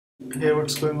Hey,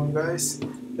 what's going on, guys?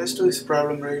 Let's do this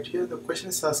problem right here. The question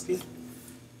is asking,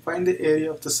 find the area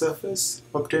of the surface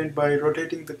obtained by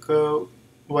rotating the curve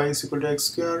y is equal to x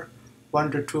square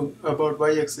 1 to 2 about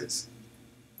y-axis.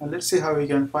 And let's see how we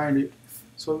can find it.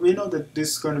 So we know that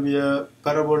this is going to be a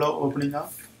parabola opening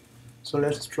up. So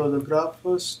let's draw the graph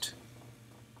first.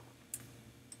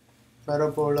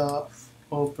 Parabola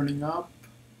opening up.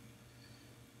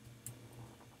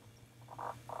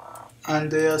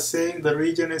 And they are saying the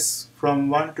region is from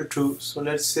 1 to 2. So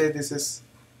let's say this is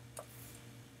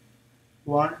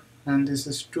 1 and this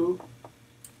is 2,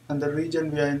 and the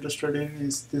region we are interested in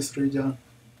is this region,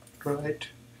 right?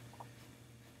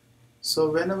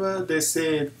 So whenever they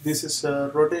say this is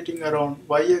rotating around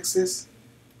y-axis,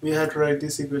 we have to write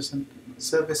this equation.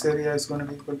 Surface area is going to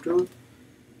be equal to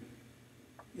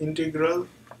integral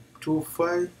 2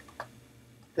 phi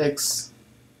x.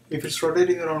 If it's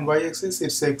rotating around y-axis,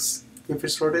 it's x. If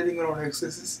it's rotating around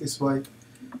x-axis, it's y.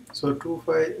 So 2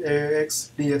 phi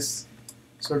x ds.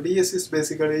 So ds is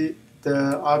basically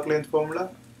the arc length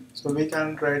formula. So we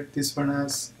can write this one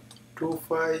as 2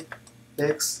 phi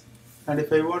x, and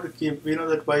if I want to keep, we know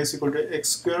that y is equal to x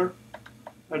square,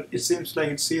 but it seems like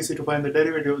it's easy to find the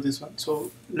derivative of this one.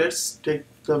 So let's take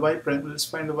the y prime, let's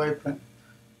find the y prime.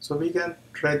 So we can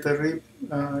write the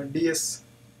ds,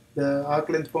 the arc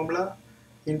length formula,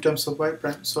 in terms of y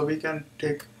prime. So we can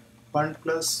take 1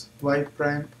 plus y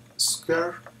prime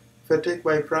square. If I take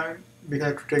y prime, we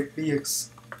have to take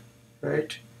dx,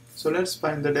 right? So let's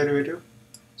find the derivative.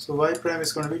 So y prime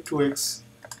is going to be 2x.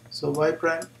 So y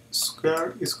prime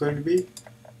square is going to be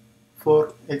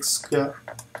 4x square,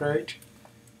 right?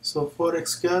 So 4x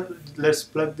square, let's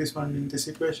plug this one in this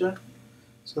equation.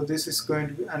 So this is going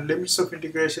to be, and limits of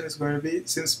integration is going to be,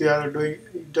 since we are doing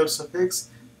in terms of x,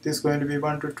 this is going to be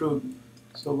 1 to 2.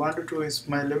 So 1 to 2 is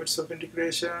my limits of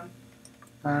integration,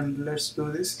 and let's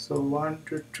do this. So 1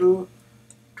 to 2,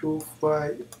 2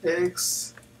 phi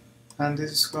x, and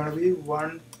this is going to be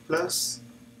 1 plus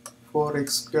 4x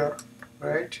square,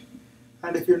 right?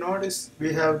 And if you notice,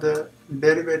 we have the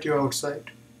derivative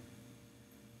outside.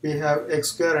 We have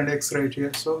x square and x right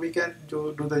here, so we can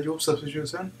do the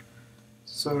u-substitution.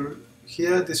 So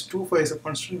here this 2 phi is a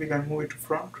constant, we can move it to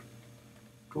front.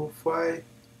 2 phi,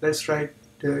 let's write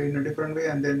in a different way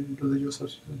and then do the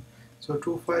u-substitution. So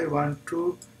 2 phi 1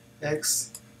 2 x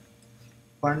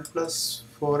 1 plus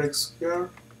 4x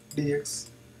square dx.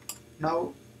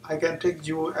 Now I can take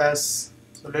u as,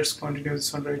 so let's continue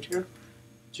this one right here,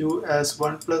 u as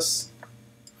 1 plus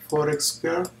 4x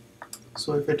square.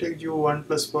 So if I take u 1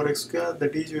 plus 4x square, the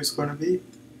du is going to be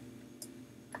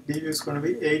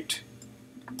 8x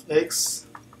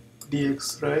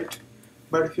dx, right?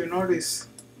 But if you notice,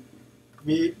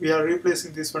 we are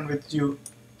replacing this one with u,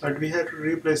 but we have to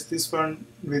replace this one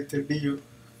with the du.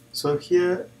 So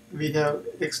here we have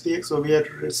x dx, so we have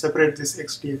to separate this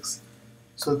x dx.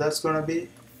 So that's going to be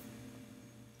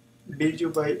du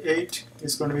by 8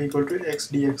 is going to be equal to x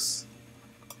dx,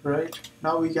 right?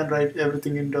 Now we can write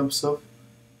everything in terms of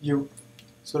u.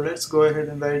 So let's go ahead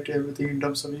and write everything in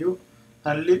terms of u,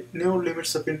 and new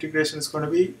limits of integration is going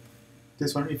to be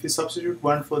this one. If you substitute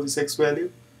 1 for this x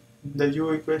value in the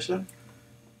u equation,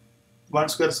 1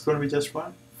 square is going to be just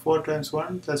 1, 4 times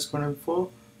 1, that's going to be 4,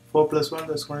 4 plus 1,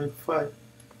 that's going to be 5.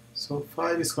 So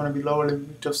 5 is going to be lower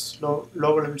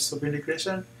limits of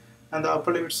integration, and the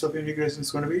upper limits of integration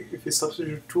is going to be, if you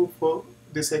substitute 2 for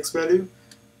this x value,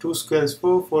 2 square is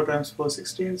 4, 4 times 4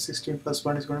 16, 16 plus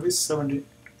 1 is going to be 17,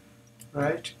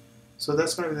 right? So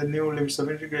that's going to be the new limits of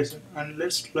integration, and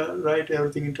let's write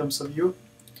everything in terms of u.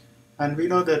 And we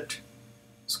know that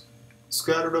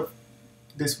square root of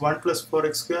this 1 plus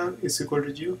 4x square is equal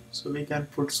to u, so we can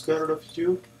put square root of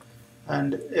u,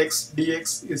 and x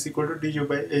dx is equal to du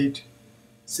by 8.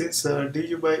 Since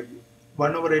du by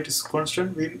 1 over 8 is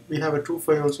constant, we have a 2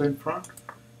 phi also in front,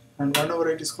 and 1 over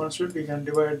 8 is constant, we can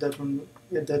divide that one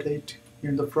with that 8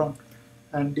 in the front,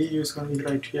 and du is going to be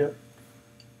right here,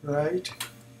 right?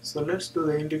 So let's do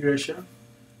the integration.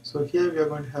 So here we are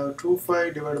going to have 2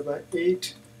 phi divided by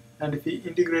 8, and if we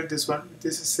integrate this one,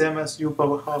 this is same as u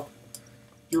power half.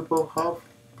 U power half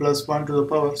plus 1 to the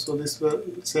power, so this will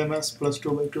same as plus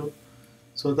 2 by 2.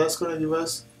 So that's going to give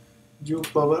us u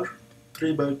power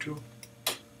 3 by 2,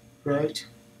 right?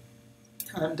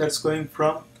 And that's going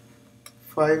from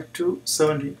 5 to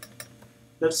 17.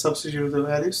 Let's substitute the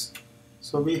values.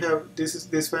 So we have this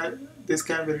can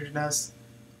be written as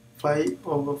 5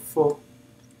 over 4,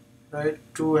 right?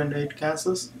 2 and 8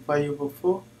 cancels, 5 over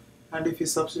 4, and if you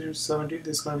substitute 17,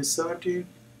 this is going to be 17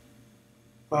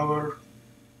 power,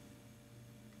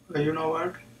 you know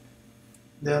what,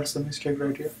 there's a mistake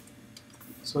right here.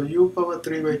 So u power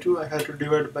 3 by 2, I have to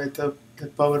divide by the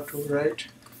power 2, right?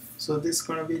 So this is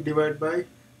going to be divided by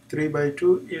 3 by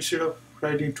 2. Instead of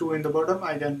writing 2 in the bottom,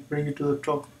 I can bring it to the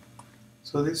top.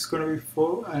 So this is going to be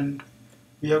 4, and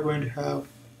we are going to have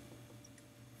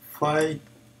 5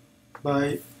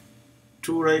 by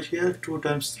 2 right here. 2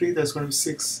 times 3, that's going to be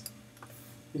 6.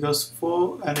 Because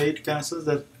 4 and 8 cancels,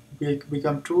 that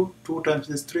become 2. 2 times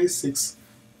this 3, 6.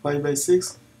 5 by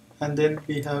 6. And then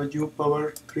we have u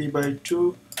power 3 by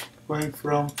 2 going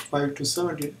from 5 to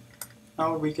 17.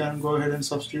 Now we can go ahead and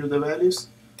substitute the values.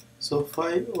 So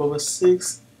 5 over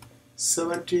 6,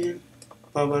 17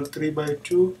 power 3 by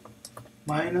 2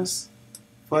 minus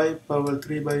 5 power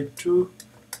 3 by 2,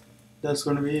 that's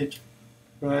going to be it,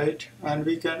 right? And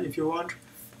we can, if you want,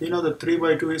 you know that 3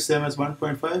 by 2 is same as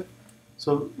 1.5,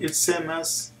 so it's same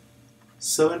as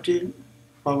 17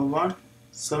 power 1,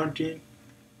 17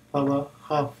 power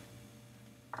half,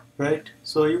 right?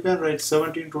 So you can write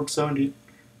 17 root 17.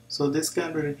 So this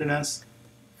can be written as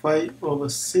 5 over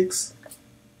 6,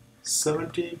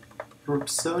 17 root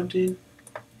 17,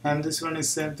 and this one is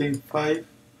same thing, 5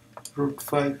 root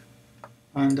 5,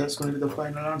 and that's going to be the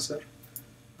final answer.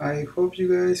 I hope you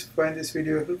guys find this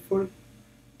video helpful.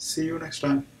 See you next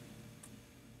time.